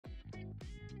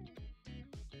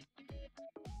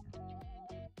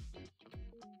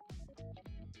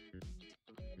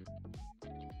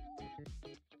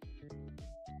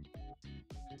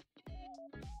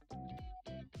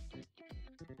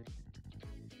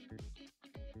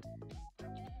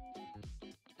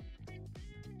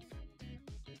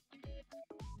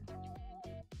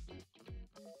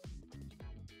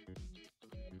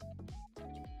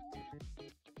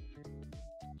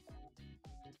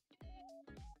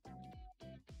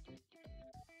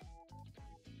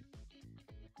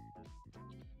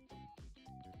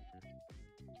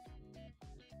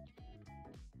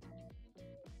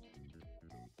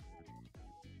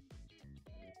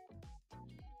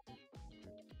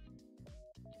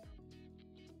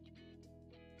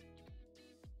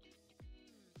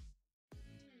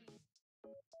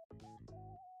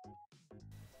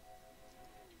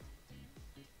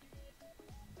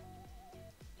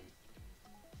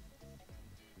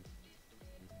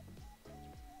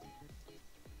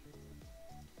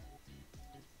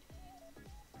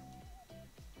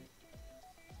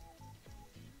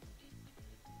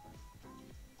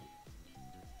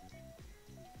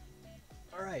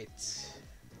Alright.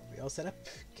 We all set up?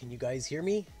 Can you guys hear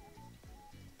me?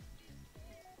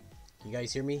 Can you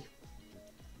guys hear me?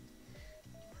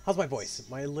 How's my voice?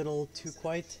 Am I a little too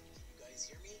quiet? Can you guys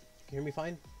hear me? Can you hear me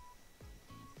fine? Can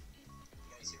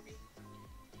you guys hear me?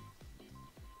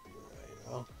 Alright,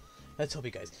 well, let's hope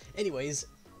you guys. Anyways,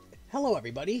 hello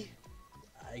everybody.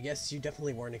 I guess you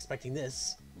definitely weren't expecting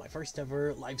this. My first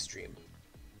ever live stream.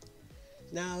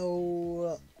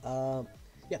 Now,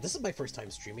 yeah, this is my first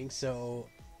time streaming, so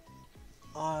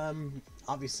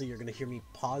obviously you're gonna hear me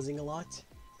pausing a lot.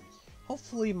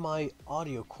 Hopefully my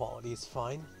audio quality is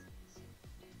fine.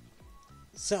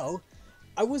 So,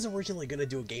 I was originally gonna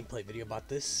do a gameplay video about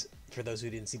this, for those who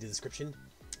didn't see the description.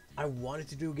 I wanted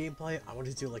to do a gameplay. I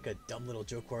wanted to do like a dumb little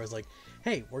joke where I was like,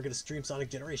 hey, we're gonna stream Sonic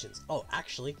Generations. Oh,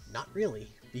 actually, not really,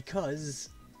 because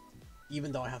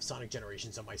even though I have Sonic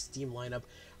Generations on my Steam lineup,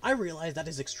 I realize that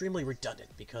is extremely redundant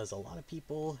because a lot of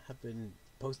people have been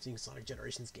posting Sonic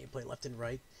Generations gameplay left and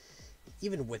right.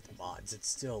 Even with mods, it's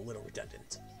still a little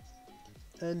redundant.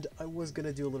 And I was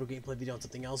gonna do a little gameplay video on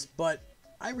something else, but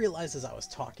I realized as I was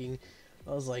talking,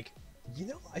 I was like, you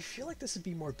know, I feel like this would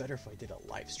be more better if I did a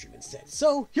live stream instead.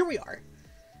 So, here we are.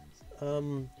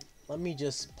 Let me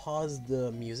just pause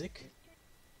the music.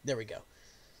 There we go.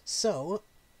 So,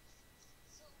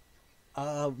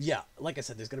 yeah, like I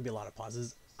said, there's going to be a lot of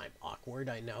pauses. I'm awkward,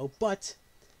 I know, but,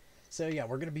 so yeah,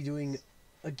 we're going to be doing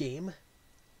a game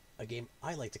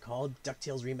I like to call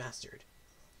Ducktales Remastered.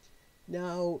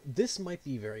 Now, this might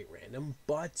be very random,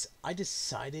 but I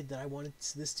decided that I wanted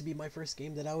this to be my first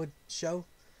game that I would show.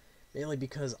 Mainly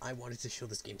because I wanted to show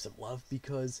this game some love,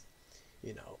 because,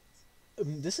 you know,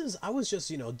 I was just,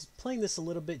 you know, playing this a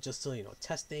little bit just to, you know,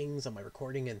 test things on my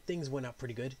recording, and things went out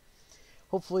pretty good.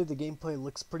 Hopefully the gameplay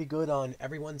looks pretty good on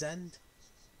everyone's end.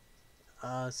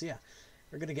 So yeah,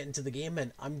 we're gonna get into the game,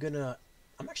 and I'm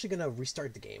actually gonna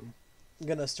restart the game. I'm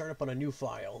gonna start up on a new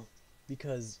file,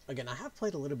 because, again, I have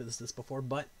played a little bit of this before,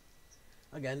 but,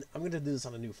 again, I'm gonna do this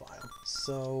on a new file.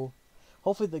 So,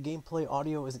 hopefully the gameplay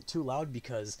audio isn't too loud,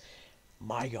 because,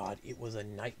 my god, it was a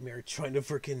nightmare trying to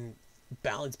freaking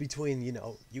balance between, you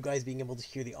know, you guys being able to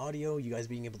hear the audio, you guys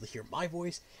being able to hear my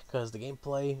voice, because the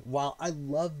gameplay, while I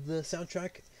love the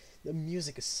soundtrack, the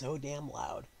music is so damn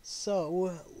loud.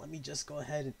 So, let me just go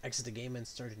ahead and exit the game and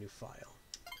start a new file.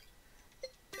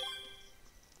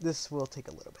 This will take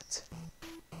a little bit.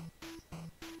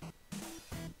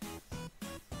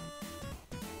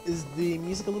 Is the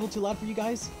music a little too loud for you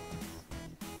guys?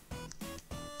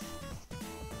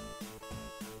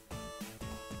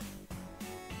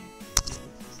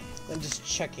 I'm just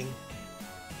checking.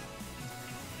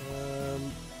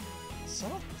 So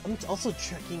I'm also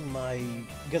checking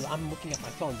because I'm looking at my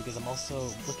phone, because I'm also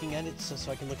looking at it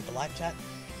so I can look at the live chat.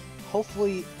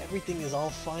 Hopefully everything is all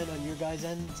fine on your guys'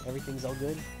 end. Everything's all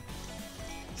good.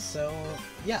 So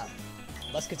yeah,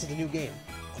 let's get to the new game.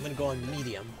 I'm gonna go on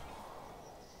medium.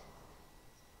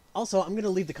 Also, I'm gonna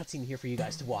leave the cutscene here for you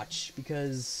guys to watch,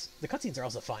 because the cutscenes are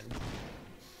also fun.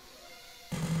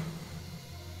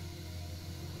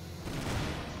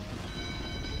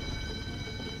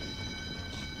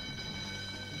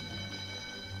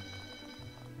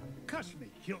 Cuss me,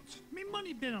 Hilts. Me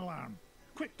money bin alarm.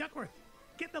 Quick, Duckworth,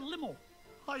 get the limo.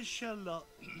 I shall,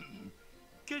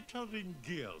 get her in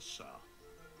gear, sir.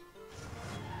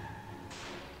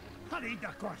 Hurry,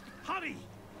 Duckworth, hurry!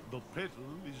 The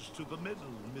pedal is to the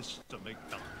metal, Mr.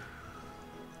 McDuck.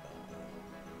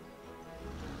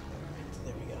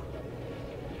 There we go.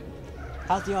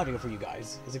 How's the audio for you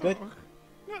guys? Is it good? Oh,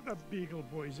 not the Beagle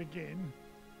Boys again.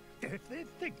 If they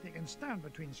think they can stand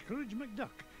between Scrooge McDuck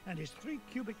and his 3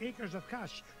 cubic acres of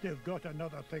cash, they've got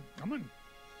another thing coming.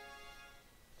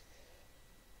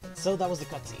 So that was the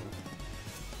cutscene.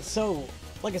 So,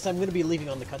 like I said, I'm going to be leaving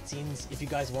on the cutscenes if you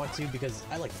guys want to, because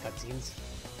I like the cutscenes.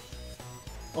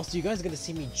 Also, you guys are going to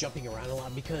see me jumping around a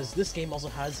lot, because this game also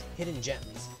has hidden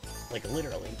gems. Like,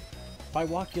 literally. If I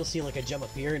walk, you'll see, like, a gem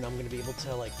appear, and I'm going to be able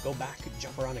to, like, go back,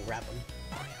 jump around, and grab them.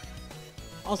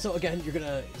 Also, again, you're going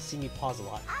to see me pause a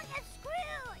lot. Uncle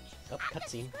Scrooge! Oh,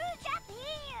 cutscene. Scrooge up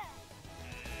here!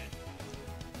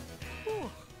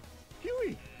 Oh,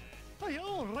 Huey! Are you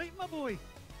all right, my boy?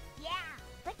 Yeah,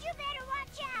 but you better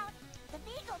watch out! The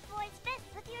Beagle Boys messed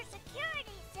with your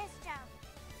security system!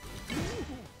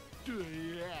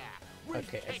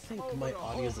 Okay, I think my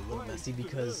audio is a little messy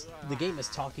because the game is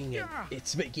talking and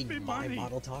it's making my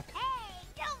model talk. Hey,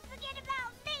 don't forget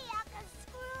about me, Uncle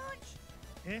Scrooge!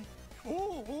 Eh?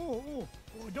 Oh,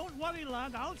 don't worry,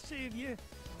 lad, I'll save you.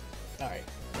 Alright.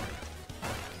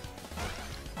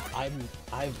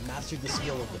 I've mastered the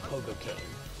skill of the pogo cane.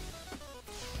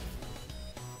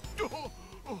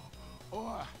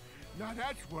 Oh, now Now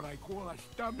that's what I call a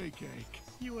stomachache.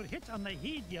 You were hit on the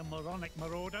head, you moronic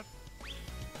marauder.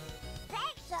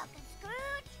 Thanks, Uncle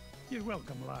Scrooge. You're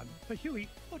welcome, lad. But Huey,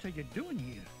 what are you doing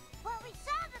here? Well, we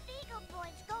saw the Beagle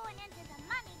Boys going into the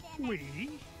money bin.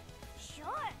 We?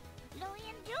 Sure. Louie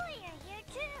and Dewey are here,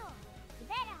 too. You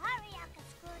better hurry, Uncle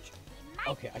Scrooge. We might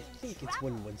Okay, I be in think it's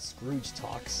trouble. when Scrooge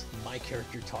talks, my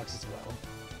character talks as well.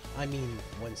 I mean,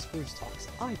 when Scrooge talks,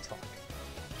 I talk.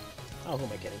 Oh, who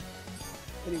am I kidding?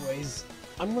 Anyways,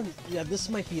 yeah, this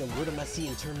might be a little messy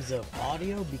in terms of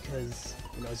audio because,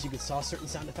 you know, as you can saw certain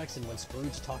sound effects, and when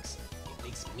Scrooge talks, it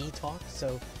makes me talk,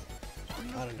 so,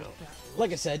 I don't know.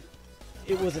 Like I said,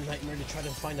 it was a nightmare to try to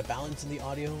find a balance in the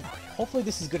audio. Hopefully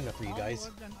this is good enough for you guys.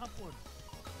 Onward and upward.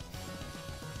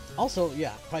 Also,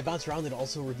 yeah, if I bounce around, it'll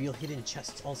also reveal hidden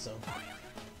chests also.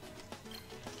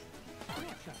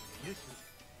 What's that? Useless.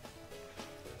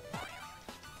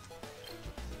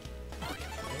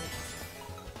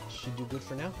 Should do good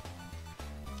for now.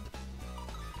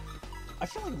 I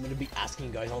feel like I'm going to be asking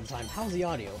you guys all the time, how's the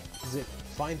audio? Is it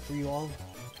fine for you all?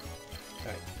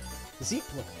 Alright. You see?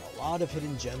 Look, a lot of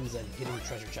hidden gems and hidden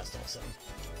treasure chests also.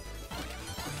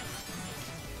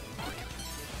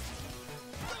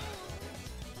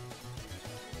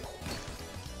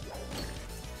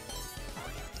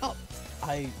 Oh!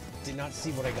 I did not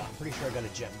see what I got. I'm pretty sure I got a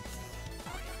gem.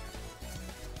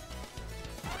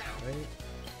 Right?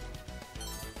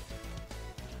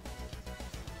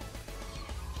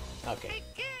 Okay. Hey,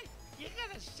 kid, you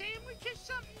got a sandwich or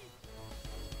something?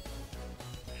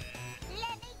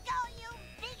 Let me go, you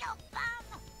Beagle bum!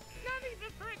 Not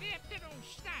even for an afternoon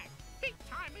snack. Big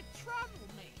time in trouble,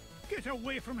 mate. Get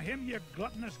away from him, you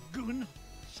gluttonous goon.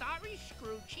 Sorry,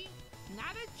 Scroochy.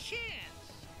 Not a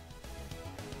chance.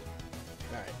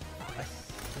 Alright.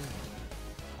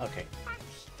 Okay. I'm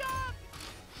stuck.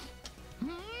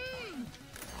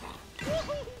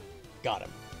 Woohoo! Got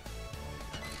him.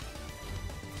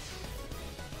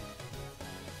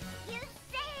 You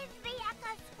saved me,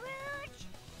 Uncle Scrooge!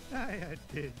 Aye,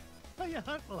 I did. Are you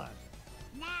hurt, lad?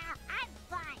 Nah, I'm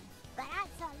fine. But I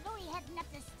saw Louie heading up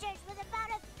the stairs with about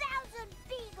 1,000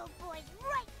 Beagle Boys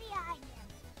right behind him.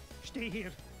 Stay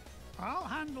here. I'll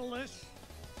handle this.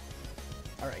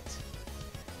 Alright.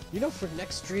 You know, for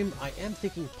next stream, I am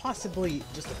thinking possibly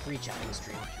just a free chatting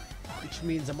stream. Which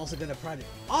means I'm also gonna try to—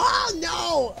 Oh,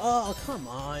 no! Oh, come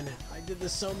on. I did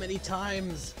this so many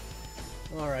times.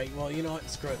 Alright, well, you know what?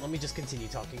 Screw it. Let me just continue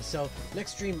talking. So,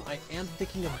 next stream, I am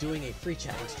thinking of doing a free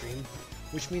chatting stream.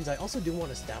 Which means I also do want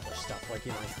to establish stuff, like,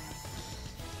 you know—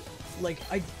 Like,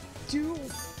 I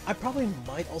probably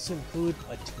might also include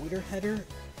a Twitter header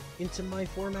into my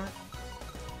format.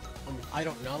 I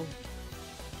don't know.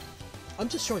 I'm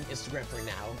just showing Instagram for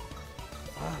now.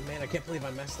 Ah, man, I can't believe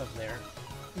I messed up there.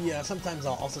 Yeah, sometimes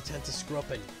I'll also tend to screw up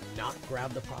and not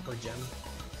grab the proper gem.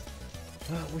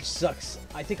 Which sucks.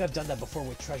 I think I've done that before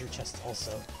with treasure chests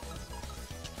also.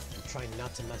 I'm trying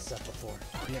not to mess up before.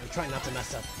 Yeah, I'm trying not to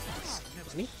mess up.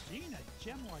 Excuse me? Seen a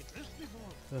gem like this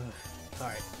before.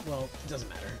 Alright, well, it doesn't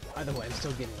matter. Either way, I'm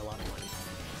still getting a lot of money.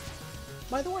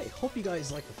 By the way, hope you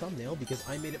guys like the thumbnail because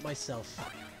I made it myself.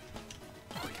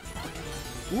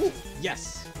 Ooh,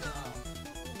 yes!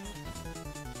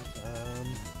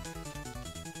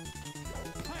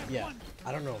 Yeah,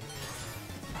 I don't know.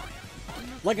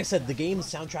 Like I said, the game's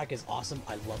soundtrack is awesome.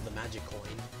 I love the magic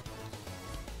coin.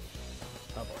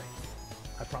 Oh boy.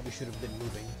 I probably should have been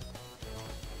moving.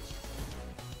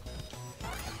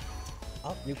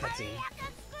 Oh, new cutscene. Hurry,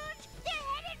 Uncle Scrooge! They're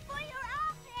headed for your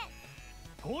office!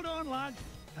 Hold on, lad.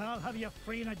 I'll have you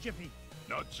free in a jiffy.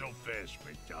 Not so fast,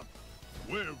 McDuck.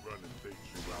 We're running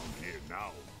things around here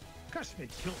now. Cuss me,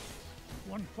 kilt.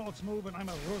 One false move and I'm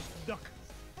a roast duck.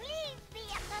 Leave me,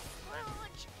 Uncle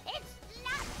Scrooge! It's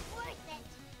not worth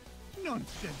it!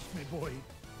 Nonsense, me boy.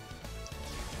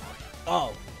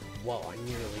 Oh, whoa, I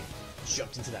nearly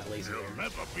jumped into that laser You'll there.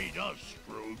 never beat us,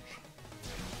 Scrooge.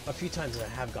 A few times I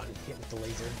have gotten hit with the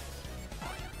laser.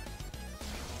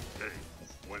 Hey,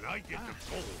 when I get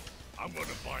the gold, I'm gonna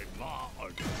buy Ma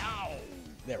a cow.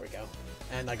 There we go.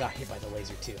 And I got hit by the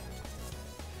laser too.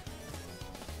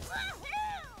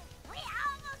 Woohoo! We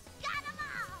almost got them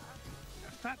all!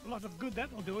 A fat lot of good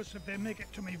that'll do us if they make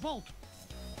it to me vault.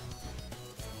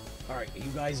 Alright, are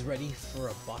you guys ready for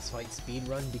a boss fight speed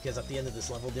run? Because at the end of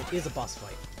this level, there is a boss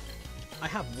fight. I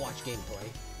have watched gameplay.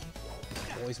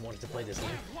 I've always wanted to play this game.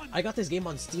 I got this game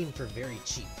on Steam for very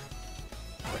cheap.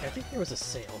 Like, I think there was a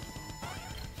sale.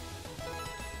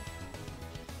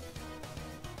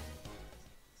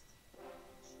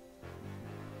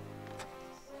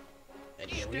 And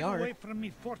here we Stay are. away from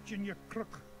me, fortune, you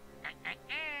crook.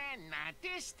 Not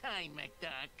this time,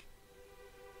 McDuck.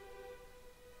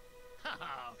 Huh.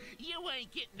 Oh, you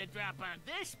ain't getting the drop on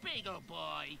this Beagle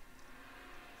boy.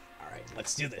 Alright,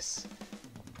 let's do this.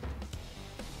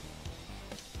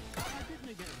 I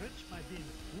didn't get rich by being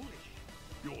foolish.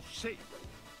 Your safe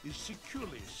is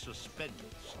securely suspended,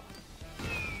 son.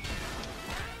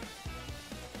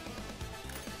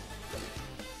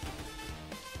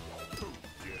 Oh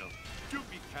dear. Do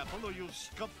be careful or you'll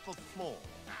scuff the floor.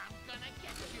 I'm gonna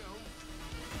get you.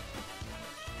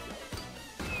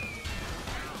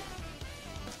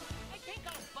 I think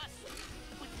I'll bust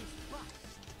with this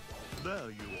bust.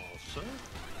 There you are, sir.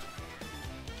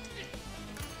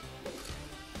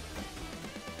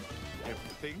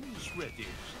 Everything's ready.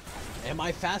 Am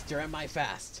I fast or am I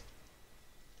fast?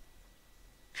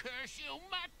 Curse you,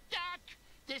 mutt duck!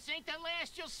 This ain't the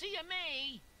last you'll see of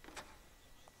me.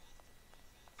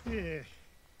 Yeah,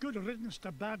 good riddance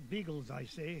to bad beagles, I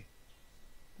say.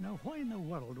 Now, why in the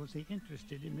world was he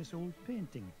interested in this old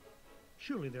painting?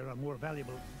 Surely there are more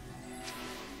valuable...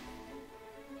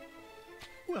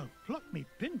 Well, pluck me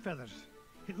pin feathers.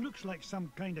 It looks like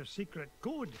some kind of secret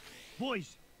code.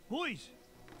 Boys, boys!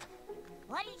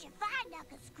 What did you find,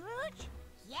 Uncle Scrooge?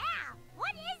 Yeah,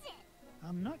 what is it?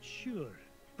 I'm not sure,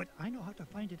 but I know how to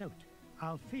find it out.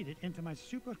 I'll feed it into my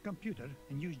supercomputer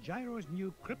and use Gyro's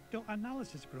new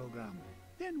crypto-analysis program.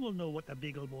 Then we'll know what the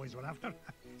Beagle Boys were after.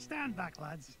 Stand back,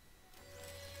 lads.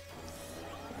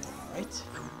 Alright.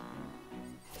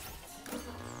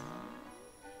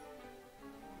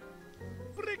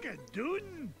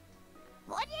 Brigadoon!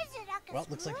 What is it, Uncle Well,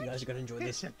 looks like you guys are going to enjoy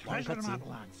It's this a long treasure map, cutscene.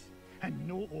 lads. And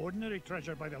no ordinary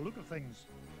treasure by the look of things.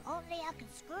 Only Uncle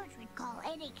Scrooge would call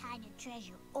any kind of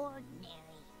treasure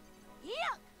ordinary.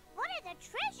 Look! One of the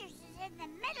treasures is in the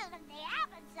middle of the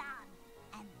Amazon.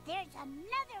 And there's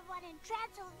another one in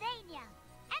Transylvania.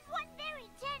 And one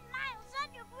buried 10 miles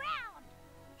underground.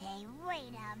 Hey,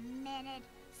 wait a minute.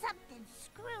 Something's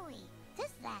screwy.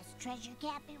 This last treasure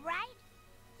can't be right.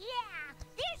 Yeah,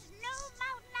 there's no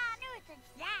mountain on Earth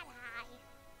that's that high.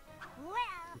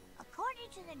 Well, according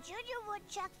to the Junior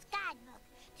Woodchuck's guidebook,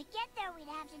 to get there we'd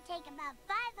have to take about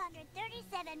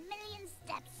 537 million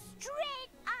steps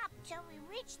straight up till we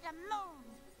reach the moon.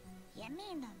 You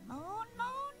mean the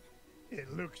moon?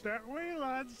 It looks that way,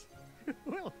 lads.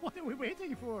 Well, what are we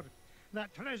waiting for?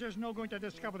 That treasure's not going to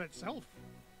discover itself.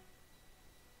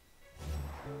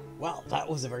 Well, that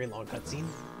was a very long cutscene.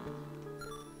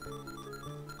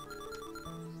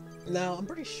 Now, I'm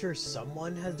pretty sure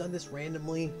someone has done this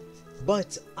randomly,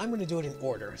 but I'm going to do it in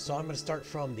order. So I'm going to start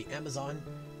from the Amazon,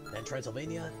 then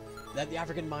Transylvania, then the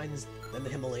African mines, then the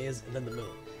Himalayas, and then the moon.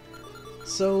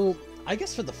 So, I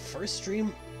guess for the first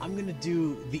stream, I'm going to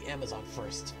do the Amazon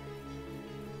first.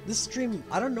 This stream,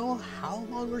 I don't know how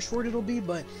long or short it'll be,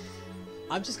 but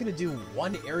I'm just going to do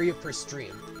one area per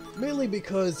stream. Mainly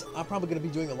because I'm probably going to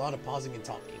be doing a lot of pausing and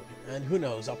talking. And who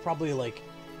knows, I'll probably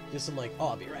do some oh,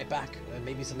 I'll be right back, and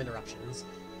maybe some interruptions.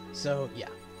 So yeah,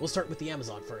 we'll start with the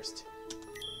Amazon first.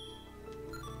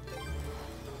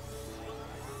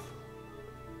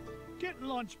 Get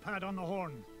Launchpad on the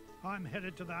horn. I'm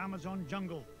headed to the Amazon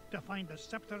jungle to find the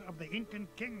scepter of the Incan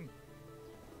king.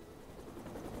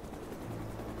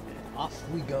 Off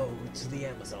we go to the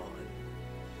Amazon.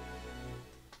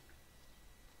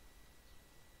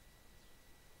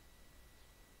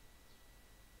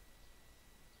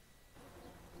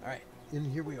 Alright,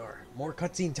 and here we are. More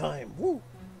cutscene time. Woo!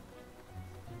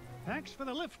 Thanks for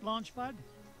the lift, Launchpad.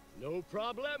 No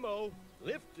problemo.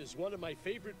 Lift is one of my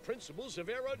favorite principles of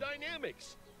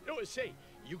aerodynamics. Oh, say,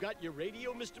 you got your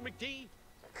radio, Mr. McD?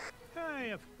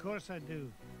 Aye, of course I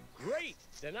do. Great!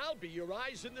 Then I'll be your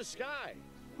eyes in the sky.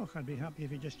 Oh, I'd be happy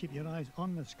if you just keep your eyes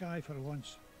on the sky for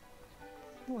once.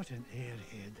 What an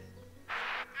airhead.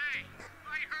 Hey,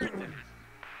 I heard that.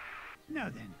 Now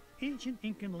then, ancient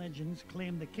Incan legends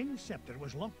claim the king's scepter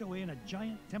was locked away in a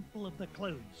giant temple of the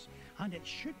clouds, and it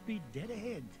should be dead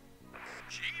ahead.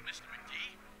 Gee, Mr. McD,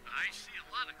 I see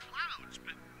a lot of clouds,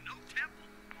 but no temple.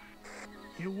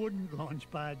 You wouldn't,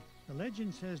 Launchpad. The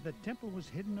legend says the temple was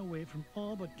hidden away from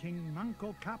all but King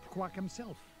Manco Capquack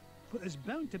himself. But there's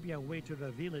bound to be a way to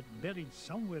reveal it buried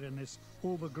somewhere in this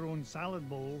overgrown salad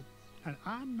bowl, and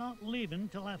I'm not leaving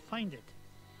till I find it.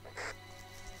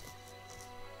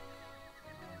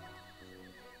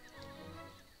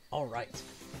 Alright.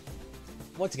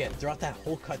 Once again, throughout that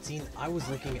whole cutscene, I was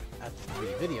looking at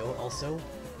the video also.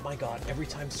 My god, every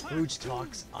time Scrooge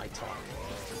talks, I talk.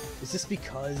 Is this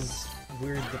because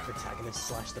we're the protagonist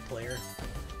slash the player?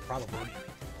 Probably.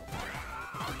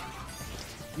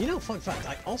 You know, fun fact,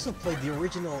 I also played the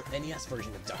original NES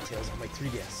version of Ducktales on my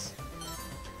 3DS.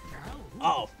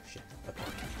 Oh, shit. Okay.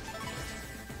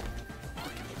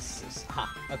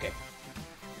 Ha, okay.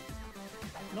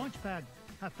 Launchpad,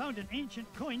 I found an ancient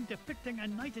coin depicting a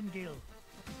nightingale.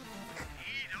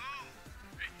 Neato.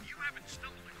 You haven't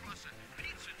stumbled across a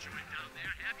pizza joint down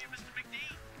there, have you, Mr. McD?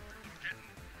 I'm getting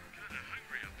kind of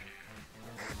hungry up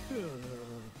here.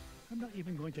 I'm not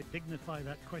even going to dignify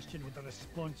that question with a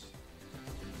response.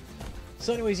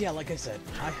 So anyways, yeah, like I said,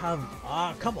 I have...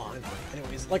 come on.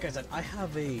 Anyways, like I said, I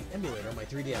have a emulator on my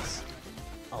 3DS.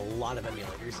 A lot of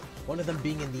emulators. One of them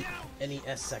being in the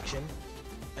NES section.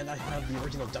 And I have the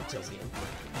original Ducktales game.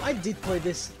 I did play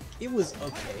this. It was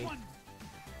okay.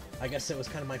 I guess it was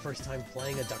kind of my first time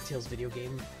playing a Ducktales video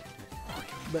game.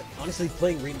 But honestly,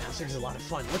 playing Remastered is a lot of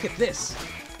fun. Look at this!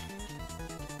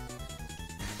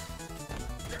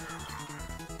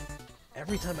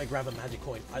 Every time I grab a magic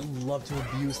coin, I love to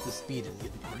abuse the speed and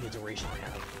the duration I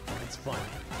have. It's fun.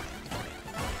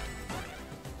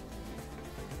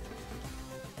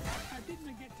 I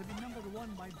didn't get to be number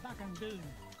 1 by back and down.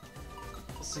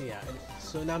 So yeah,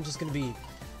 so now I'm just gonna be...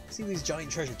 See these giant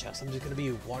treasure chests? I'm just gonna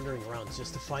be wandering around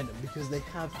just to find them because they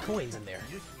have coins in there.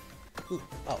 Ooh,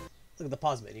 oh, look at the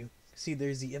pause menu. See,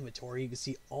 there's the inventory. You can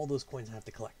see all those coins I have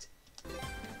to collect.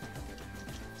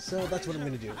 So that's what I'm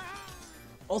gonna do.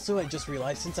 Also, I just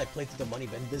realized, since I played through the money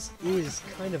bin, this is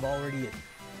kind of already a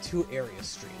 2-area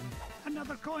stream.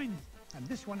 Another coin! And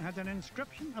this one has an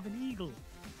inscription of an eagle.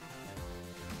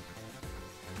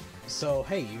 So,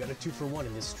 hey, you got a 2-for-1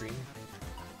 in this stream.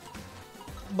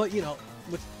 But, you know,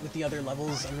 with the other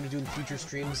levels I'm going to do in future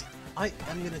streams, I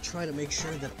am going to try to make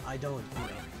sure that I don't, you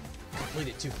know, complete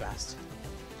it too fast.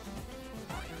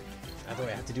 Either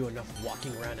way, I have to do enough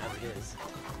walking around as it is.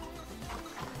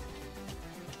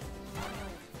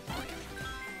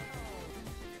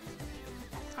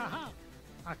 Aha!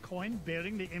 A coin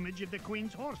bearing the image of the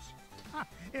Queen's horse. Ha!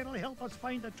 It'll help us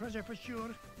find the treasure for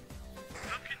sure.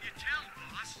 How can you tell,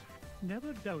 boss?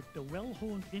 Never doubt the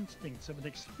well-honed instincts of an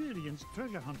experienced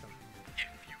treasure hunter. If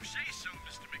you say so,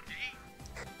 Mr. McD.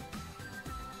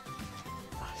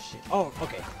 Ah, shit. Oh,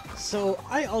 okay. So,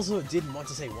 I also did want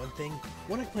to say one thing.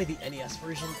 When I played the NES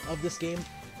version of this game...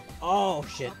 Oh,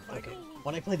 shit. Okay.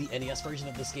 When I played the NES version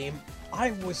of this game,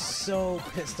 I was so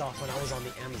pissed off when I was on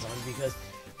the Amazon because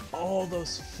all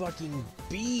those fucking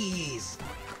bees!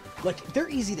 Like, they're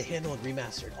easy to handle in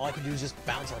Remastered. All I can do is just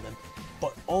bounce on them.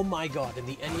 But oh my god, in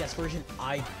the NES version,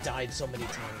 I died so many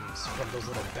times from those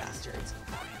little bastards.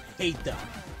 Hate them.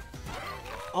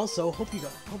 Also, hope you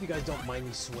guys don't mind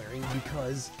me swearing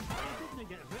because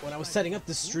when I was setting up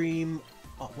the stream,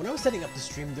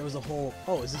 there was a whole,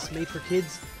 oh, is this made for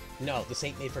kids? No, this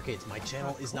ain't made for kids. My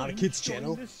channel is not a kids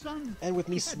channel. And with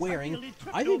me swearing,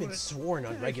 I've even sworn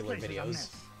on regular videos.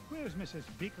 Where's Mrs.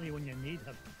 Beakley when you need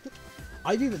her?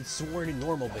 I've even sworn in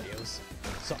normal videos,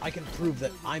 so I can prove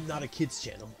that I'm not a kids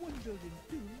channel.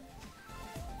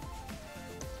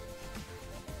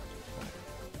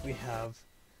 We have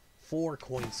 4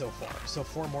 coins so far, so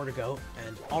 4 more to go,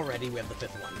 and already we have the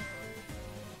 5th one.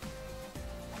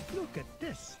 Look at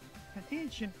this! An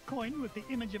ancient coin with the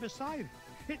image of a scythe.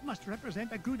 It must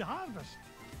represent a good harvest.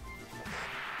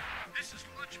 This is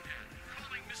Launchpad,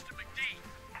 calling Mr. McD.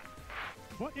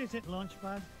 What is it,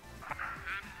 Launchpad? I'm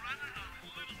running a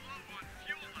little low on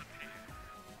fuel up here.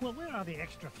 Well, where are the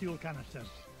extra fuel canisters?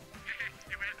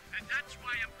 Well, that's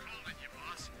why I'm calling you,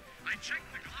 boss. I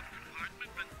checked the glove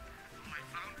compartment, but all I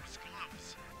found was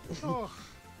gloves. Oh,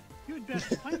 you'd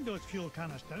best find those fuel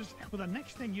canisters, or the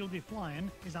next thing you'll be flying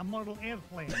is a model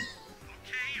airplane.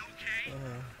 Okay.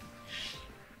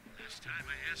 Last time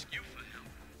I asked you for help.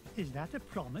 Is that a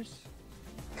promise?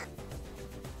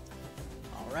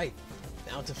 Alright,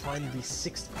 now to find the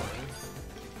 6th coin.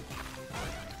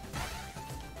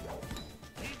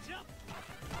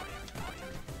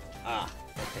 Ah,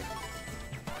 okay.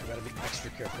 I gotta be extra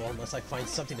careful unless I find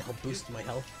something to help boost my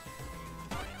health.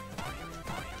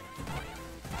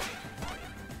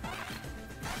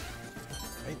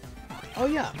 Right. Oh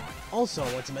yeah, also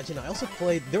I want to mention I also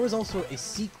played, there was also a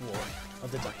sequel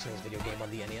of the Ducktales video game on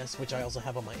the NES, which I also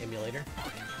have on my emulator.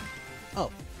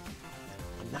 Oh,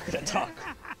 I'm not gonna talk.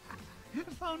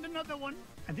 Found another one,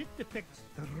 and it depicts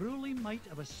the ruling might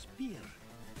of a spear.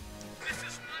 This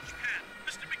is Launchpad,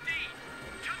 Mr. McD.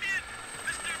 Come in,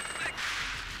 Mr. Mc...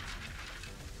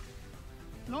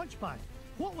 Launchpad,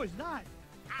 what was that?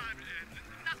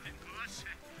 Nothing, boss.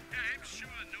 I'm sure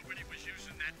nobody was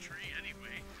using that tree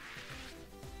anyway.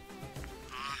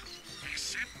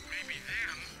 Except maybe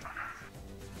them.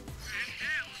 And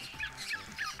them. And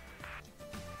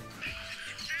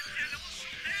also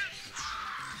them.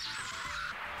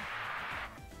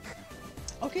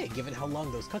 Okay, given how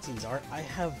long those cutscenes are, I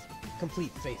have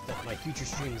complete faith that my future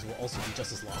streams will also be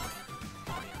just as long.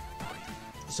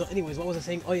 So anyways, what was I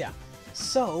saying? Oh yeah,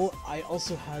 So I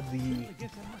also had the I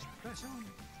guess I must press on.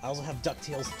 I also have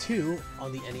Ducktales 2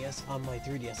 on the NES on my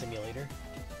 3DS emulator.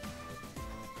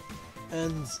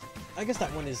 And I guess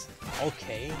that one is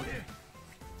okay.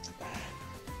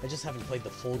 I just haven't played the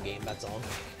full game, that's all.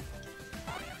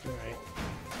 Alright.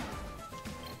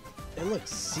 It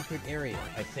looks secret area,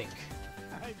 I think.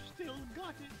 I've still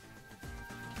got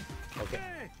it. Okay.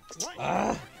 Hey, what?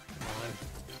 Ah! Come on.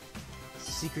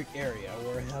 Secret area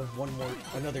where I have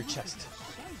another chest.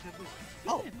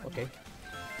 Oh, okay.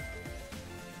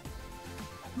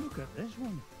 Look at this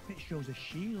one. It shows a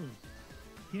shield.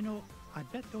 You know, I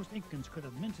bet those Incans could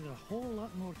have minted a whole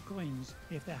lot more coins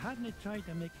if they hadn't tried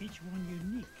to make each one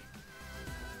unique.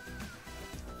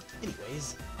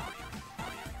 Anyways.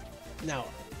 Now,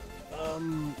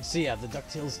 so yeah, the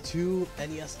DuckTales 2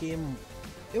 NES game,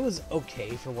 it was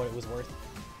okay for what it was worth.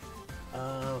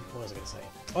 What was I gonna say?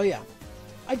 Oh yeah,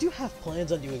 I do have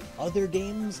plans on doing other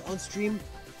games on stream.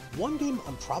 One game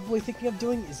I'm probably thinking of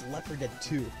doing is Left 4 Dead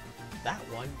 2. That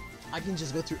one, I can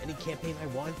just go through any campaign I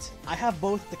want. I have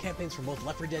both the campaigns for both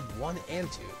Left 4 Dead 1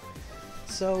 and 2.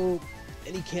 So,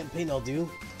 any campaign I'll do.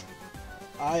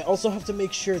 I also have to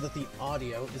make sure that the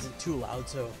audio isn't too loud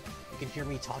so you can hear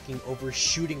me talking over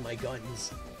shooting my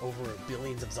guns over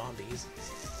billions of zombies.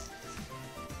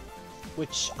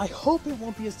 Which I hope it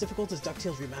won't be as difficult as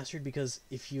DuckTales Remastered, because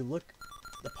if you look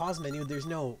the pause menu, there's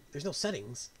no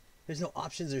settings. There's no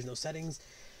options, there's no settings.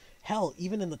 Hell,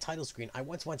 even in the title screen, I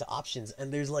once went to options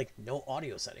and there's like no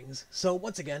audio settings. So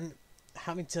once again,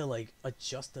 having to like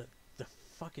adjust the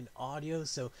fucking audio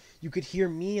so you could hear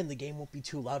me and the game won't be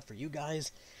too loud for you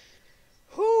guys.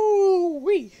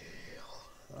 Hoo-wee!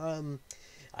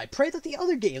 I pray that the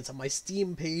other games on my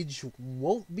Steam page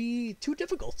won't be too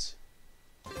difficult.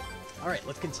 Alright,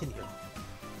 let's continue.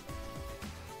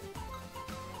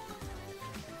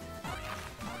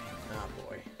 Ah,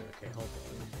 boy. Okay, hold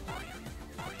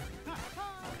on.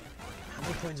 How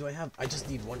many coins do I have? I just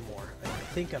need one more. I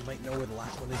think I might know where the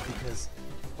last one is because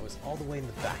I was all the way in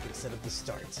the back instead of the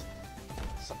start.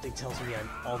 Something tells me I'm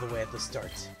all the way at the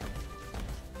start.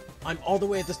 I'm all the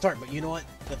way at the start, but you know what?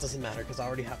 That doesn't matter because I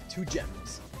already have 2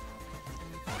 gems.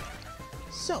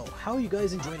 So, how are you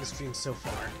guys enjoying the stream so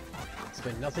far? It's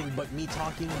been nothing but me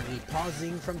talking, me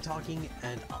pausing from talking,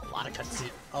 and a lot of cutscene.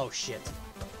 Oh shit.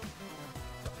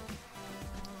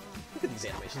 Look at these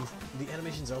animations. The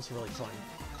animations are also really fun.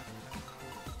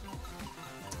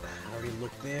 I already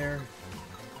looked there.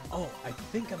 Oh, I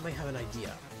think I might have an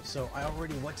idea. So I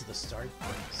already went to the start,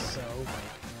 so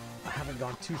I haven't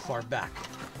gone too far back.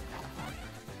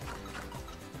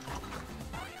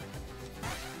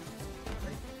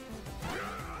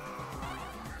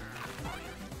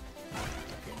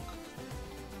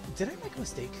 Did I make a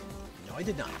mistake? No, I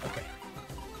did not. Okay.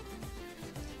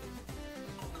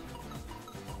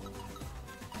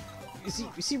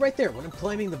 You see right there, when I'm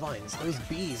climbing the vines, those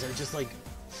bees are just like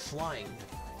flying.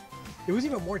 It was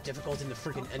even more difficult in the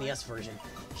freaking NES version.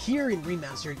 Here in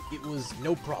Remastered, it was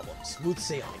no problem. Smooth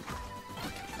sailing.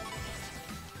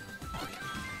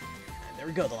 And there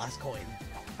we go, the last coin.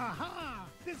 Aha!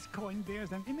 This coin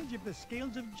bears an image of the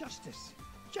scales of justice.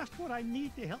 Just what I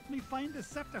need to help me find the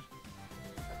scepter.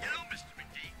 You know, Mr.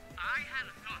 McD, I had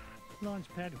a thought.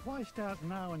 Launchpad, why start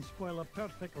now and spoil a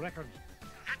perfect record?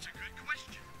 That's a good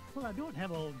question. Well, I don't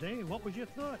have all day. What was your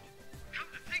thought? Come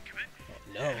to think of it,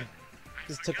 No.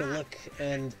 Just took a look,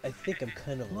 and I think I'm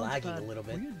kind of lagging a little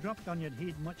bit. Were you dropped on your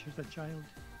head much as a child?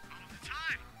 all the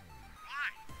time.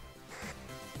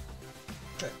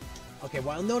 Why? Okay,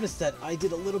 well, I'll notice that I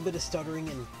did a little bit of stuttering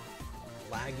and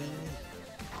lagging,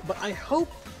 but I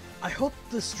hope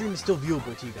the stream is still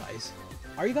viewable to you guys.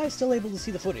 Are you guys still able to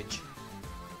see the footage?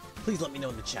 Please let me know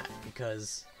in the chat,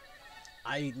 because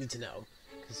I need to know,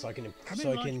 so I can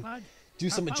do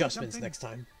some adjustments next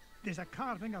time. There's a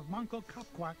carving of Manco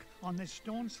Capquac on this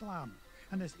stone slab,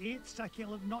 and there's 8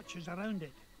 circular notches around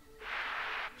it.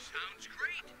 Sounds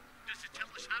great. Does it tell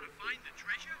us how to find the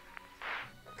treasure?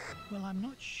 Well, I'm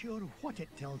not sure what it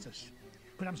tells us,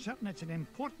 but I'm certain it's an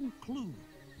important clue.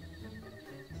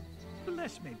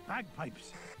 Bless me,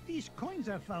 bagpipes. These coins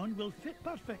I found will fit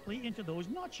perfectly into those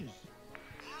notches.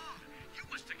 Oh, you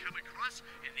must have come across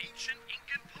an ancient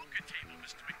Incan poker table,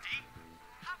 Mr. McD.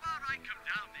 How about I come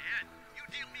down there and you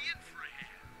deal me in for a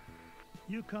hand?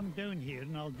 You come down here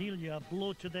and I'll deal you a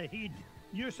blow to the head.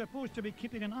 You're supposed to be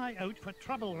keeping an eye out for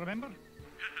trouble, remember? All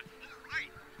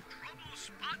right. Trouble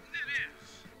spotting it is.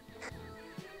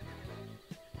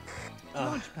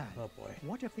 Launchpad. Oh boy.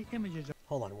 What if the images are...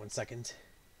 Hold on 1 second.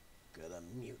 Gotta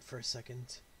mute for a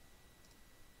second.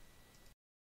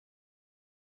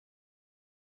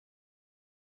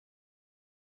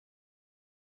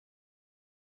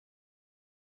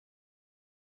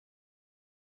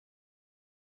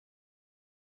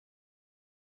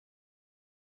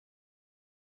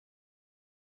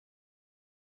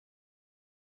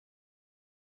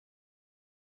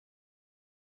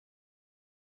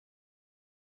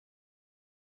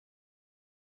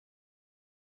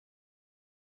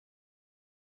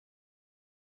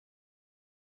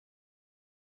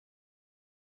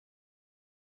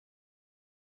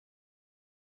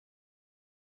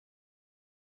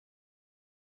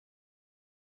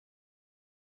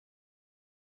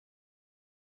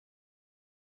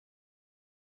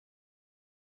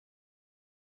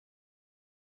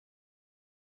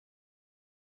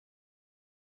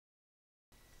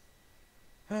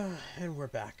 And we're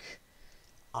back.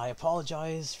 I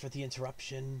apologize for the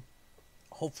interruption.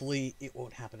 Hopefully it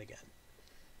won't happen again.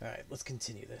 Alright, let's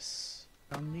continue this.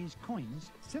 On these coins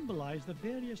symbolize the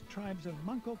various tribes of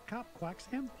Manco Capquack's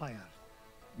empire.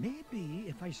 Maybe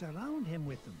if I surround him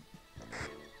with them.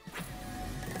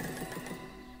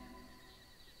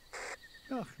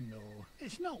 Oh no,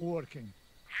 it's not working.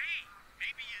 Hey,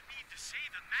 maybe you need to say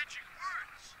the magic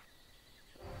words.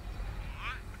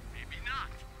 Or maybe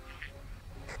not.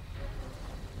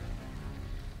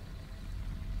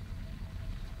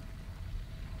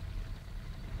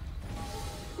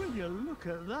 Will you look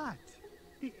at that?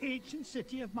 The ancient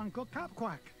city of Manco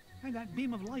Capquack. And that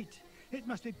beam of light. It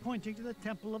must be pointing to the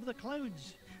Temple of the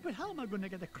Clouds. But how am I going to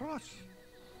get across?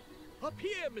 Up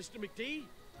here, Mr. McD.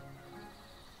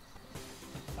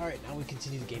 Alright, now we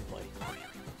continue the gameplay.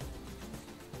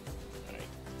 Alright.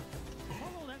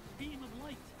 Follow that beam of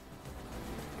light.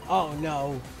 Oh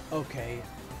no. Okay.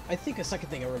 I think a second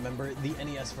thing I remember, the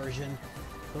NES version,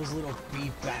 those little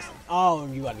bee bastards. Oh,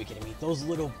 you gotta be kidding me. Those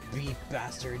little bee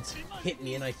bastards hit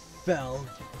me and I fell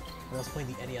when I was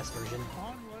playing the NES version.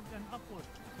 Onward and upward.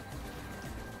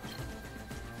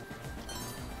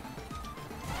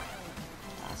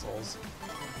 Assholes.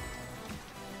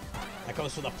 That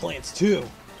goes for the plants too.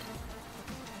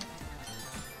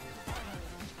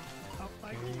 Up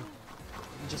I go.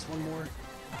 Just one more?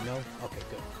 No? Okay,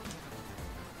 good.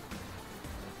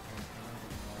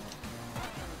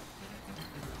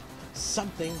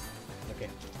 Something. Okay.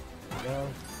 There we go.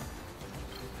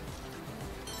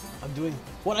 I'm doing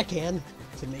what I can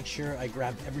to make sure I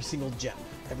grab every single gem.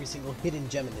 Every single hidden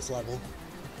gem in this level.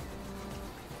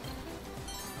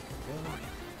 There we go.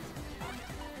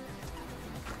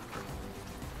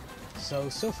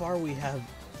 So far we have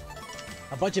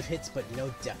a bunch of hits, but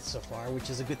no deaths so far, which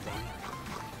is a good thing.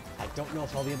 I don't know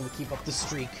if I'll be able to keep up the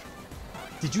streak.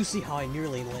 Did you see how I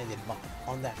nearly landed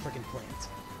on that freaking plant?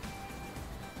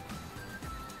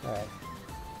 Alright.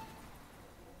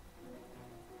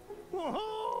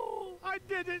 Whoa! I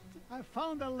did it! I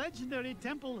found the legendary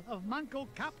temple of Manco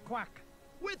Capquack.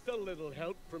 With a little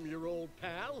help from your old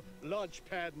pal,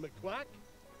 Launchpad McQuack.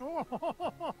 Oh,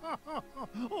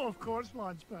 of course,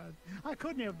 Launchpad. I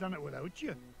couldn't have done it without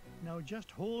you. Now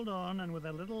just hold on, and with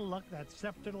a little luck, that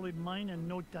scepter will be mine in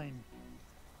no time.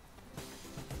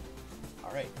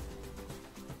 Alright.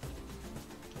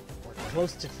 We're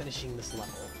close to finishing this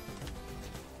level.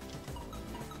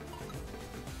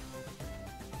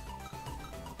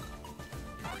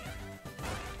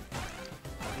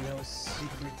 No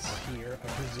secrets here, I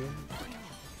presume.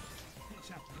 It's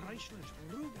a priceless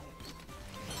ruby.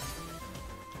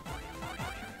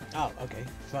 Oh, okay.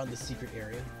 Found the secret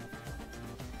area.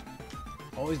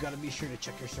 Always gotta be sure to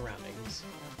check your surroundings.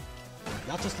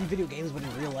 Not just in video games, but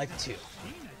in real life too.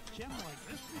 Seen a gem like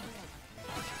this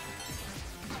before.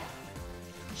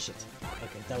 Shit.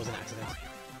 Okay, that was an accident.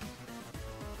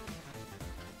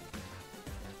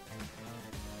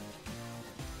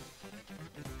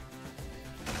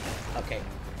 Okay,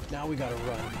 now we gotta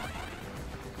run.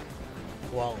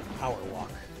 Well, power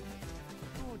walk.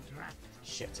 Oh, drat.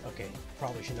 Shit, okay.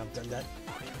 Probably shouldn't have done that.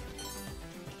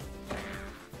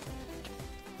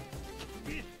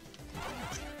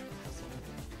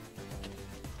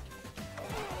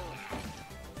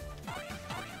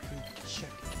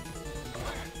 Check.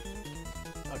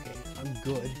 Okay, I'm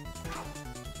good.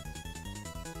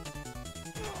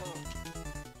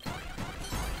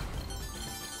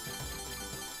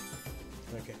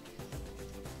 Okay.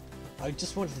 I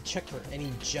just wanted to check for any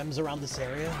gems around this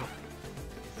area.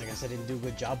 I guess I didn't do a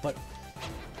good job, but...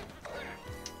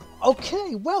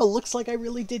 Okay, well, looks like I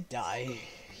really did die.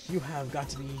 You have got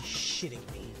to be shitting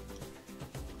me.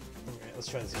 Alright, let's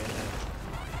try this again.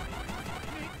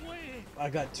 Make way. I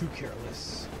got too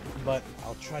careless, but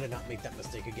I'll try to not make that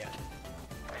mistake again.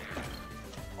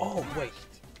 Oh, wait.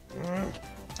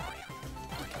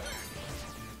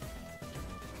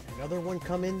 Another one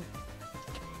coming?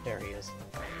 There he is.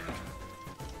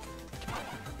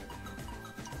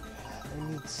 I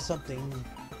need something...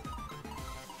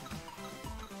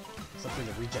 Something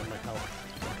to regen my health.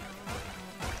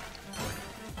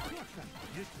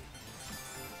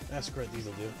 That's great, these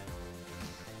will do.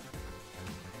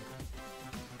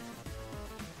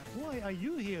 Why are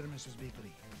you here, Mrs.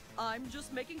 Beakley? I'm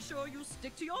just making sure you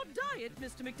stick to your diet,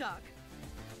 Mr. McDuck.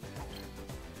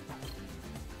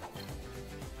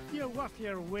 You're worth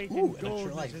your weight Ooh, in an gold,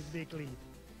 extra life. Mrs. Beakley.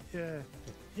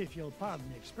 If you'll pardon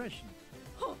the expression.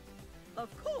 Huh,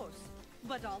 of course.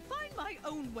 But I'll find my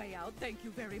own way out, thank you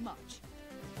very much.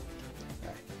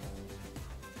 Alright.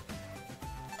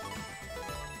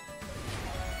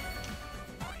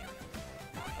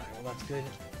 Alright, well that's good.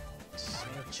 So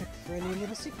Check for any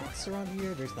little secrets around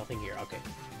here. There's nothing here. Okay,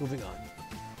 moving on.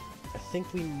 I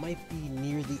think we might be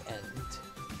near the end.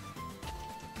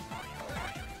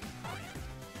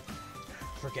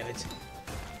 Forget it.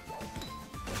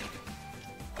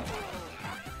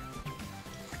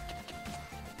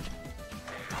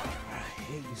 I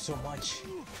hate you so much.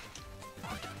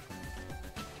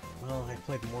 Well, I've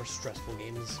played more stressful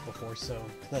games before, so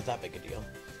it's not that big a deal.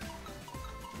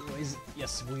 Anyways,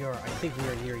 yes, we are. I think we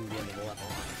are nearing the end of the level.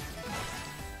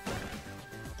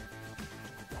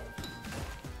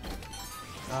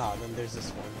 Ah, then there's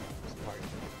this one part.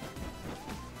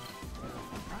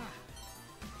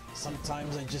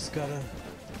 Sometimes I just gotta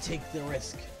take the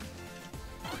risk.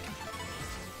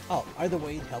 Oh, either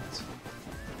way it helped.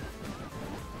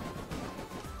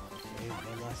 Okay,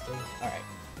 one last thing. Alright.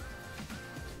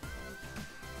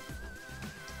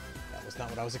 That was not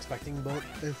what I was expecting, but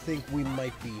I think we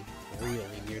might be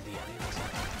really near the end.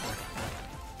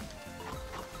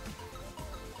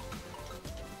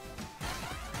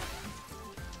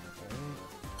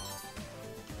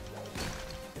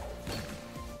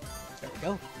 There we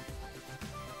go.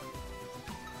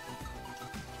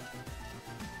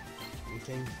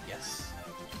 Anything? Yes.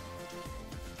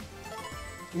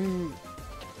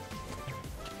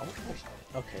 Oh,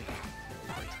 okay.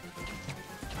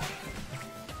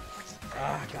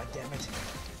 Ah, god damn it.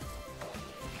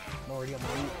 I'm already on my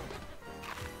loot.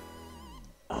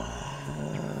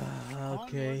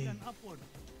 Okay.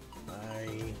 I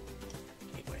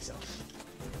hate myself.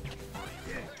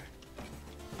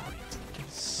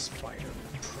 Spider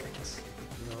pricks.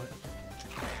 You know what?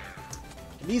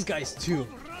 And these guys too.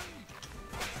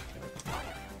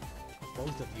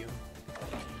 Both of you.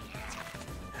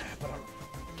 But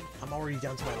I'm already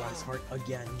down to my last heart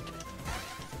again.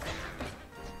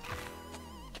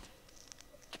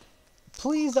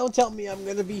 Please don't tell me I'm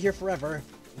gonna be here forever.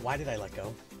 Why did I let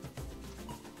go?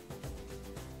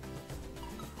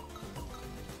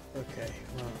 Okay,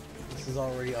 well, this is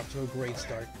already off to a great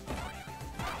start.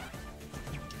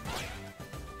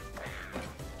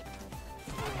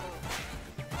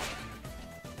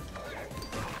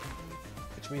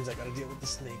 Which means I gotta deal with the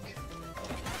snake.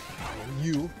 And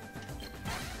you.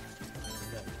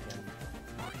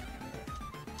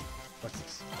 What's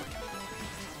this?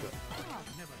 Good.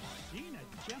 I've never seen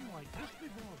a gem like this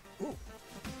before. Ooh.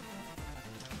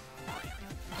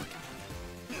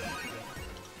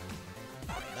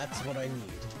 That's what I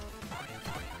need.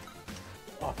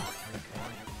 Oh, okay.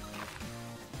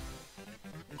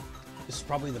 This is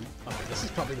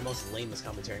probably the most lamest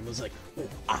commentary. It was like, oh,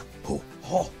 ah, oh,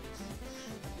 oh.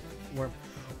 Worm.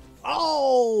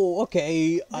 Oh,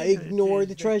 okay. I ignored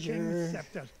the treasure.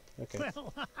 Okay.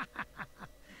 Well,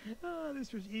 oh,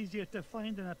 this was easier to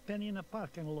find than a penny in a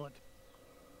parking lot.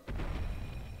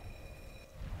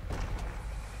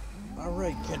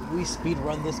 Alright, can we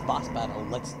speedrun this boss battle?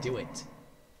 Let's do it.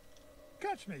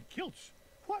 Catch me, kilts.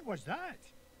 What was that?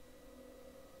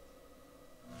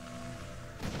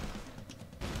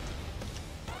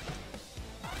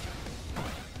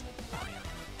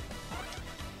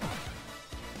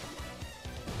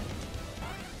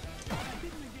 I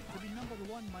didn't get to be number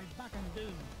one by back and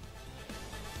down.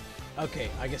 Okay,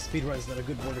 I guess speedrun's not a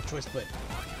good word of choice, but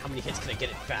how many hits can I get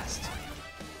it fast?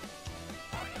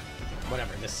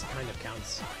 Whatever, this kind of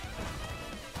counts.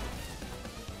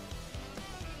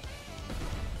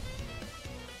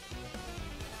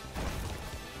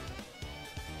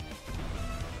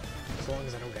 As long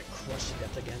as I don't get crushed to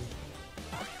death again.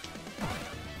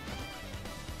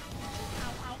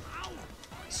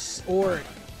 Or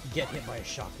get hit by a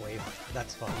shockwave.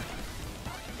 That's fun.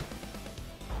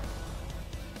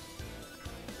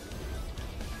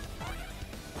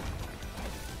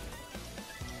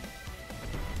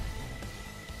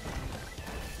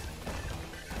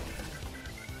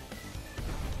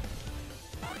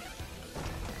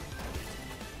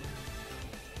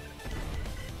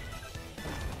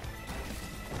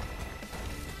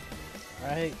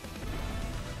 Alright.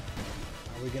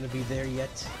 Are we gonna be there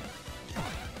yet?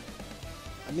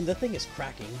 I mean, the thing is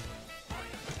cracking.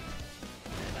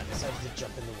 And I decided to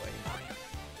jump in the way.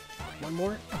 One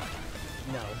more?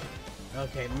 No.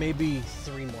 Okay, maybe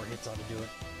 3 more hits ought to do it.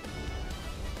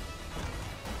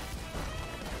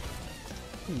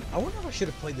 I wonder if I should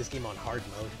have played this game on hard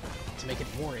mode to make it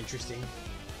more interesting.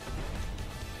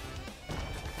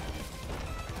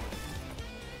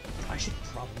 I should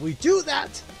probably do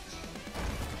that!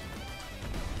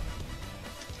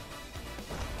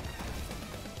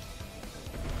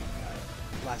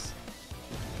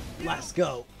 Last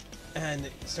go. And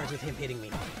it starts with him hitting me.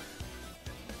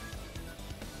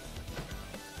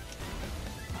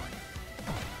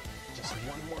 Just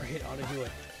one more hit. Alright, ought to do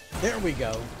it. There we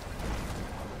go.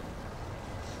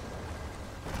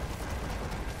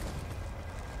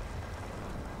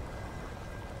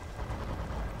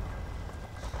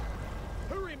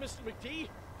 Hurry, Mr. McD!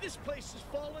 This place is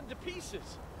falling to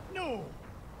pieces! No,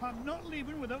 I'm not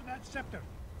leaving without that scepter.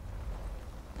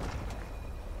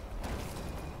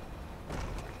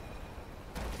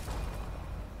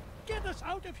 Get us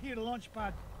out of here,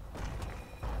 Launchpad.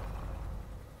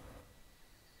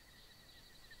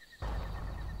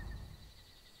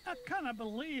 I cannot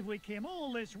believe we came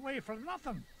all this way for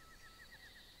nothing.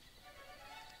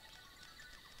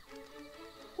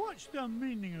 What's the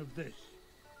meaning of this?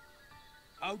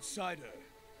 Outsider,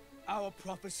 our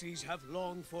prophecies have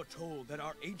long foretold that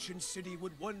our ancient city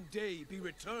would one day be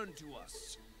returned to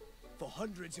us. For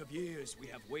hundreds of years we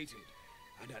have waited,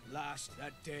 and at last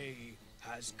that day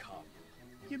has come.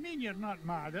 You mean you're not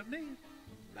mad at me?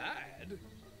 Mad?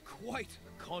 Quite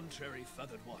the contrary,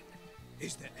 Feathered One.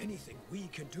 Is there anything we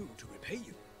can do to repay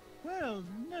you? Well,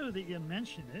 now that you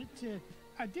mention it,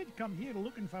 I did come here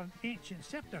looking for an ancient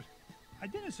scepter. I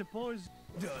didn't suppose...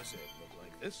 Does it look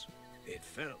like this? It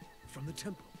fell from the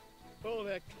temple. All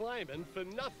that climbing for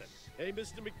nothing, eh,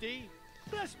 Mr. McD?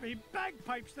 Bless me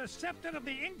bagpipes, the scepter of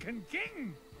the Incan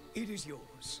king! It is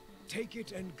yours. Take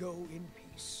it and go in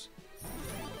peace.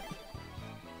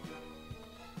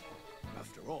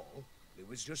 After all, it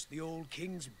was just the old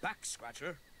king's back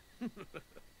scratcher.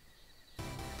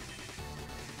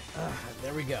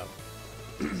 There we go.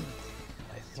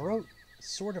 My throat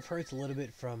sort of hurts a little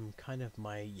bit from kind of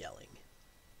my yelling.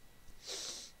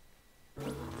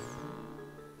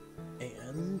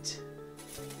 And...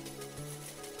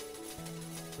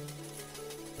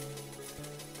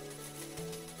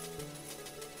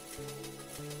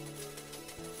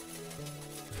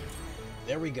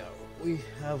 there we go. We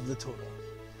have the total.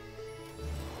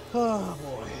 Oh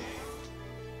boy.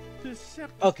 The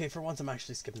scepter... Okay, for once I'm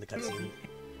actually skipping the cutscene.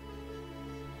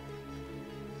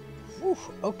 Whew,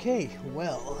 okay,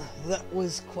 well, that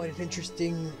was quite an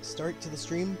interesting start to the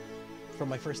stream. For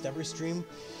my first ever stream.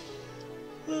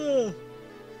 Alright,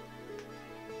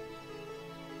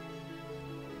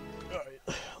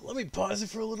 let me pause it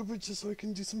for a little bit just so I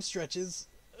can do some stretches.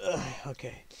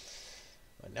 Okay.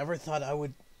 I never thought I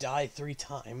would die 3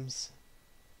 times.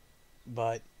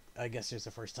 But I guess there's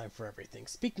a first time for everything.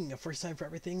 Speaking of first time for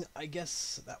everything, I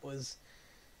guess that was...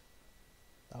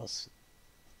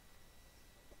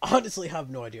 honestly, I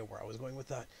have no idea where I was going with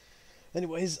that.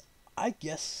 Anyways, I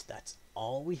guess that's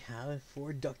all we have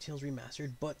for Ducktales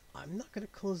Remastered, but I'm not going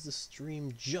to close the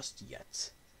stream just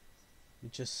yet. Let me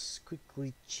just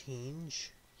quickly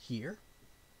change here.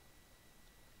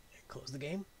 And close the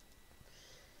game.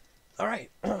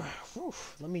 Alright.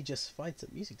 Let me just find some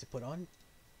music to put on.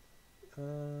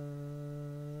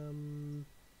 Let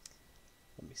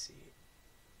me see.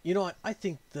 You know what? I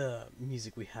think the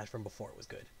music we had from before was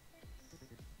good.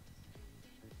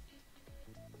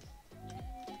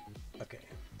 Okay.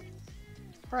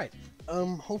 Alright.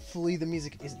 Hopefully the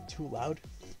music isn't too loud.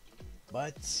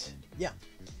 But, yeah.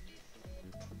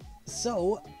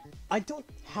 So, I don't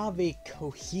have a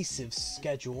cohesive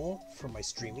schedule for my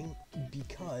streaming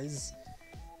because...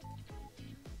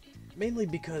 mainly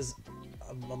because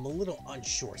I'm a little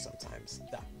unsure sometimes.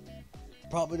 That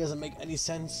probably doesn't make any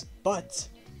sense, but...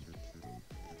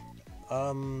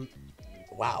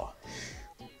 wow.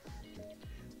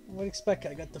 What expect?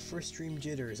 I got the first stream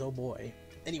jitters, oh boy.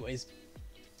 Anyways,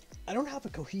 I don't have a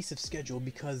cohesive schedule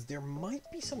because there might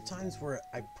be some times where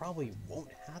I probably won't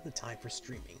have the time for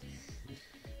streaming.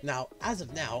 Now, as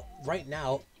of now, right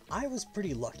now, I was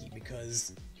pretty lucky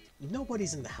because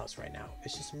nobody's in the house right now.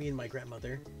 It's just me and my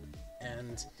grandmother,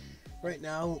 and right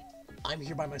now, I'm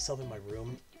here by myself in my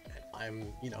room, and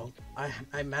I'm, you know,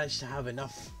 I managed to have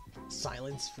enough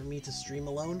silence for me to stream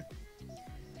alone.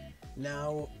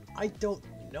 Now, I don't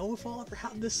know if I'll ever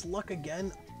have this luck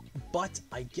again, but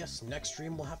I guess next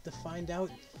stream we'll have to find out.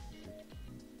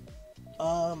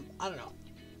 I don't know.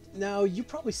 Now, you've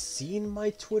probably seen my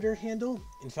Twitter handle.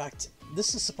 In fact,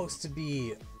 this is supposed to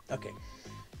be... okay.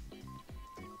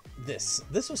 This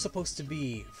was supposed to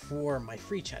be for my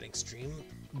free chatting stream,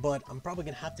 but I'm probably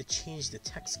going to have to change the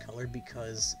text color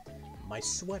because my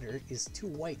sweater is too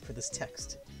white for this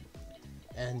text.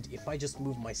 And if I just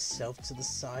move myself to the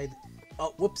side...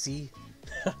 oh, whoopsie.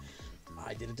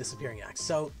 I did a disappearing act.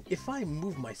 So, if I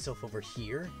move myself over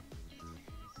here...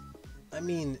 I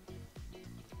mean...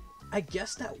 I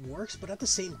guess that works, but at the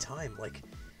same time, like...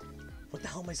 what the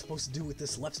hell am I supposed to do with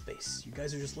this left space? You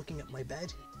guys are just looking at my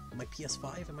bed? My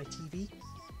PS5 and my TV?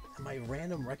 And my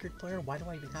random record player? Why do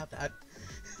I even have that?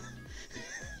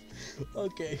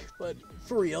 Okay, but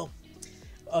for real...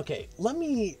 Okay, let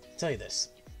me tell you this.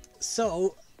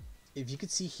 So, if you could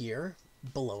see here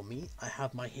below me, I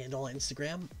have my handle on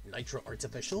Instagram,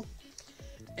 NitroArtsOfficial.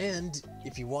 And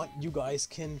if you want, you guys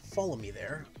can follow me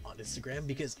there on Instagram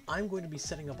because I'm going to be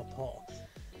setting up a poll.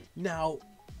 Now,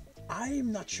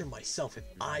 I'm not sure myself if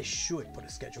I should put a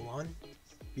schedule on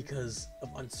because of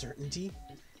uncertainty,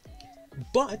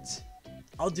 but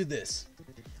I'll do this.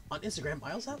 On Instagram,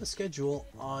 I also have a schedule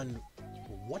on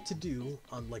what to do,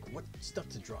 on like what stuff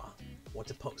to draw, what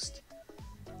to post.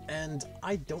 And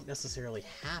I don't necessarily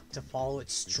have to follow it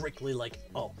strictly like,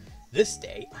 oh, this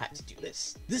day I have to do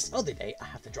this. This other day I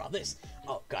have to draw this.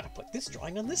 Oh, gotta put this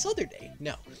drawing on this other day.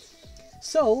 No.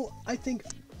 So I think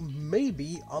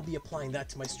maybe I'll be applying that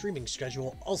to my streaming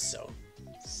schedule also.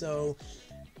 So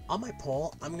on my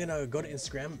poll, I'm gonna go to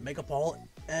Instagram, make a poll,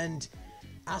 and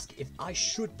ask if I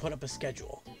should put up a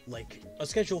schedule. Like a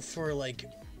schedule for like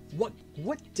what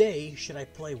day should I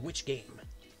play which game.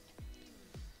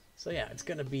 So yeah, it's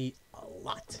gonna be a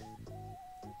lot.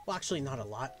 Well, actually not a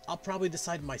lot. I'll probably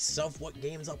decide myself what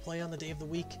games I'll play on the day of the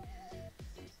week.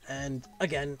 And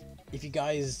again, if you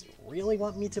guys really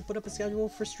want me to put up a schedule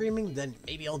for streaming, then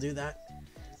maybe I'll do that.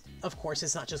 Of course,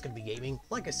 it's not just going to be gaming.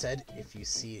 Like I said, if you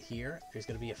see it here, there's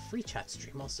going to be a free chat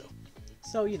stream also.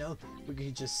 So, you know, we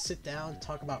could just sit down,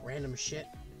 talk about random shit,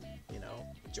 you know,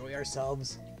 enjoy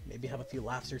ourselves, maybe have a few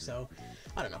laughs or so.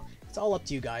 I don't know. It's all up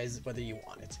to you guys whether you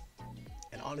want it.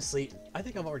 And honestly, I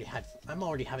think I'm already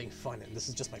having fun, and this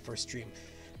is just my first stream.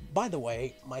 By the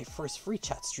way, my first free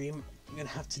chat stream, I'm gonna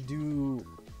have to do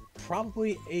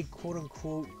probably a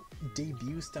quote-unquote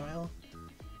debut style.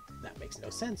 That makes no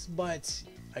sense, but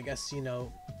I guess, you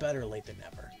know, better late than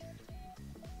never.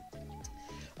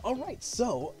 Alright,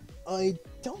 so I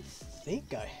don't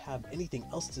think I have anything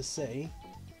else to say.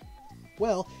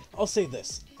 Well, I'll say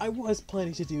this. I was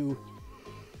planning to do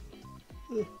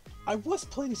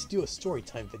a story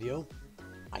time video.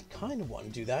 I kind of want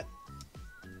to do that,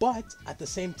 but at the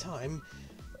same time,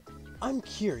 I'm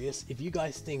curious if you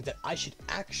guys think that I should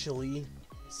actually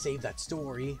save that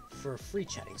story for a free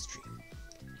chatting stream.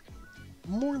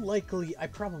 More likely, I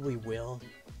probably will,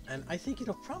 and I think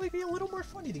it'll probably be a little more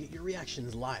funny to get your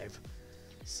reactions live.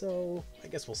 So, I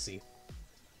guess we'll see.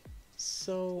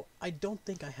 So, I don't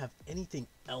think I have anything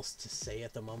else to say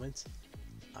at the moment.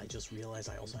 I just realized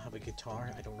I also have a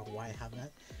guitar. I don't know why I have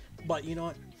that. But you know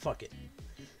what? Fuck it.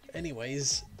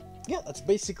 Anyways, yeah, that's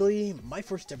basically my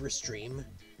first ever stream.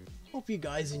 Hope you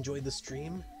guys enjoyed the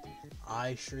stream.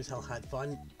 I sure as hell had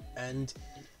fun. And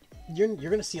you're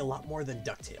gonna see a lot more than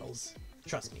Ducktales.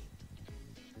 Trust me.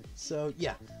 So,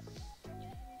 yeah.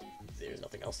 There's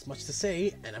nothing else much to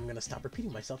say, and I'm gonna stop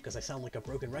repeating myself because I sound like a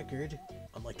broken record.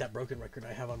 Unlike that broken record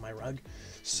I have on my rug.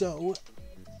 So,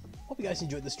 hope you guys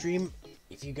enjoyed the stream.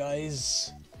 If you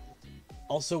guys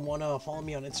also want to follow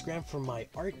me on Instagram for my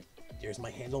art, there's my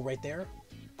handle right there.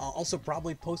 I'll also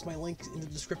probably post my link in the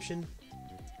description.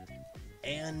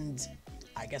 And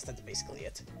I guess that's basically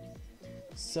it.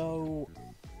 So,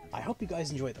 I hope you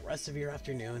guys enjoy the rest of your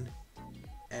afternoon.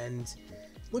 And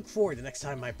look forward to next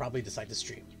time I probably decide to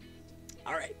stream.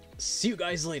 Alright, see you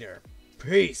guys later.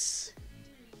 Peace!